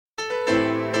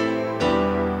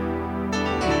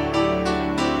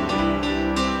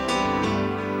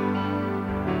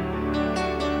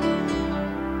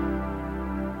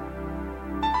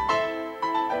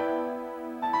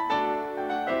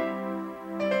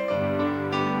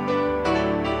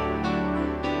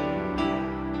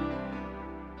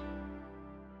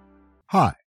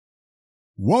Hi,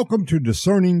 welcome to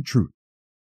Discerning Truth.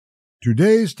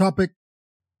 Today's topic,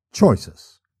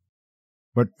 choices.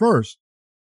 But first,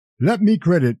 let me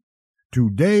credit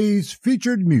today's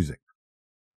featured music,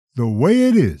 The Way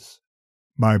It Is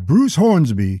by Bruce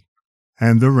Hornsby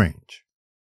and The Range.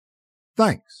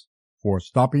 Thanks for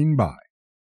stopping by.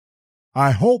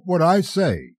 I hope what I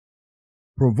say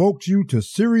provokes you to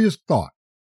serious thought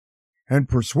and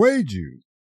persuades you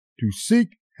to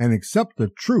seek and accept the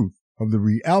truth of the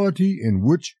reality in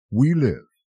which we live,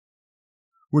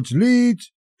 which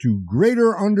leads to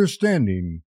greater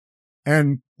understanding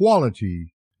and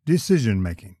quality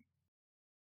decision-making.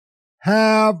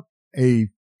 Have a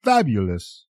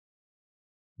fabulous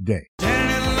day.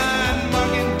 Standing in line,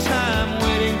 marking time,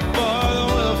 waiting for the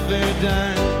welfare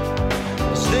dime.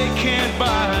 'Cause they can't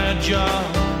buy a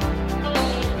job.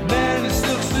 The man in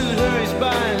silk suit hurries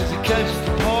by as he catches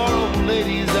the poor old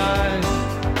lady's eyes.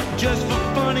 Just for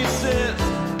fun, he says,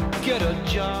 get a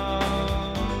job.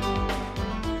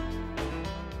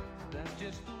 That's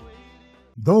just the way it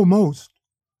is. Though most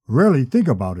rarely think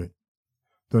about it,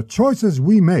 the choices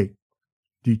we make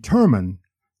determine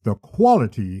the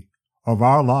quality of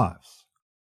our lives.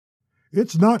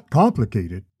 It's not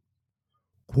complicated.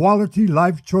 Quality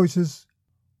life choices,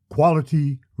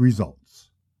 quality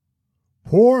results.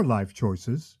 Poor life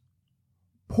choices,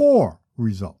 poor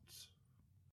results.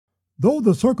 Though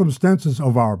the circumstances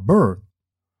of our birth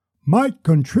might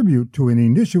contribute to an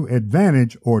initial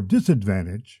advantage or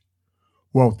disadvantage,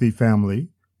 wealthy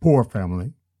family, poor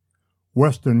family,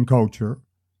 Western culture,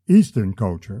 Eastern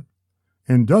culture,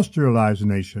 industrialized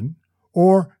nation,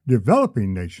 or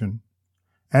developing nation,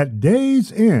 at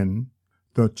day's end,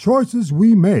 the choices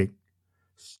we make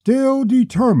still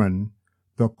determine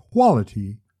the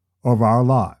quality of our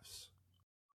lives.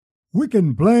 We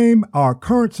can blame our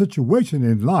current situation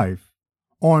in life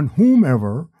on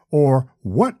whomever or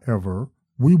whatever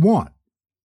we want.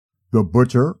 The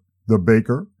butcher, the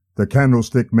baker, the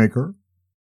candlestick maker,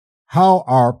 how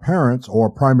our parents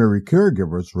or primary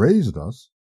caregivers raised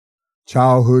us,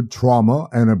 childhood trauma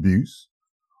and abuse,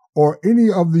 or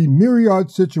any of the myriad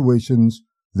situations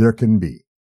there can be.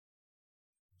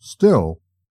 Still,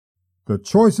 the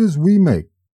choices we make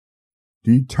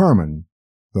determine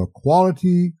the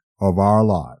quality of our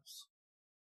lives.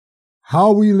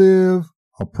 How we live,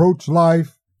 approach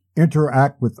life,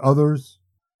 interact with others,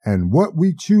 and what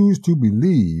we choose to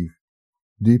believe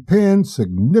depends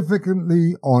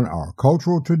significantly on our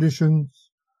cultural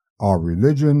traditions, our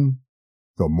religion,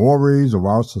 the mores of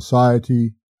our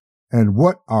society, and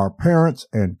what our parents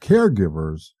and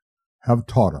caregivers have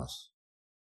taught us.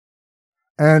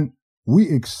 And we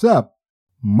accept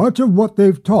much of what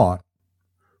they've taught,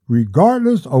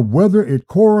 regardless of whether it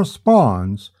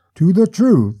corresponds to the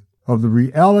truth of the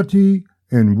reality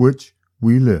in which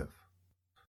we live.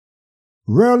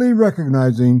 Rarely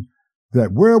recognizing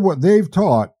that where what they've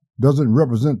taught doesn't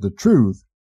represent the truth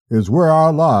is where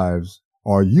our lives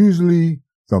are usually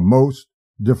the most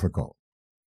difficult.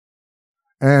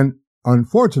 And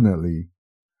unfortunately,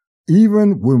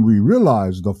 even when we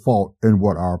realize the fault in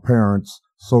what our parents,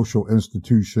 social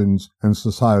institutions, and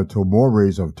societal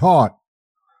mores have taught,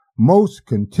 most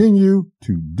continue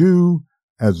to do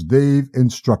as they've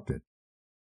instructed.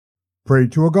 Pray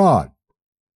to a god,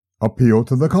 appeal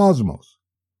to the cosmos,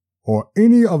 or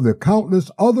any of the countless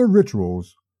other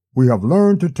rituals we have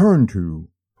learned to turn to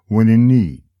when in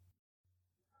need.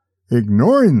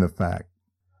 Ignoring the fact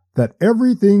that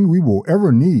everything we will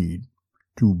ever need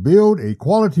to build a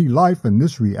quality life in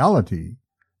this reality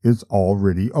is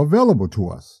already available to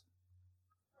us.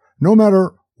 No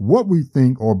matter what we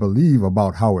think or believe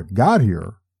about how it got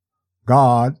here,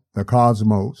 God, the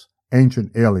cosmos,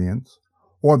 ancient aliens,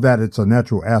 or that it's a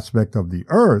natural aspect of the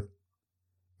earth,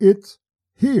 it's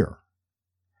here.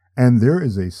 And there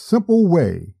is a simple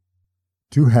way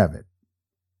to have it.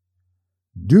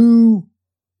 Do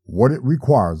what it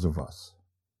requires of us.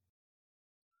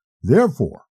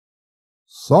 Therefore,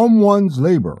 someone's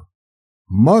labor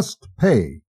must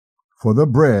pay for the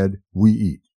bread we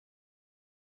eat.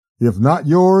 If not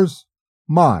yours,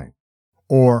 mine,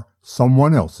 or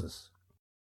someone else's.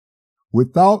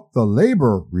 Without the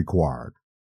labor required,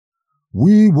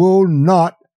 we will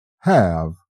not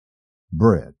have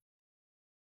bread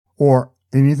or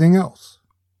anything else.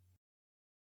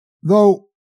 Though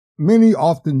many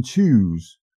often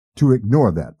choose to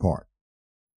ignore that part.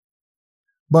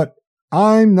 But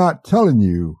I'm not telling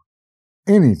you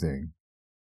anything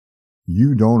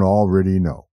you don't already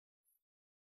know.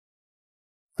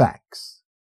 Facts.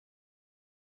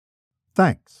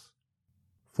 Thanks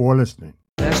for listening.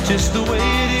 That's just the way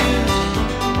it is.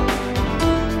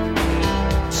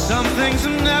 Some things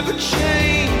have never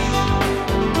changed.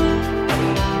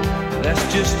 That's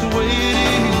just the way it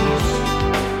is.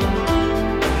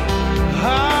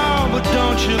 Oh, but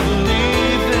don't you believe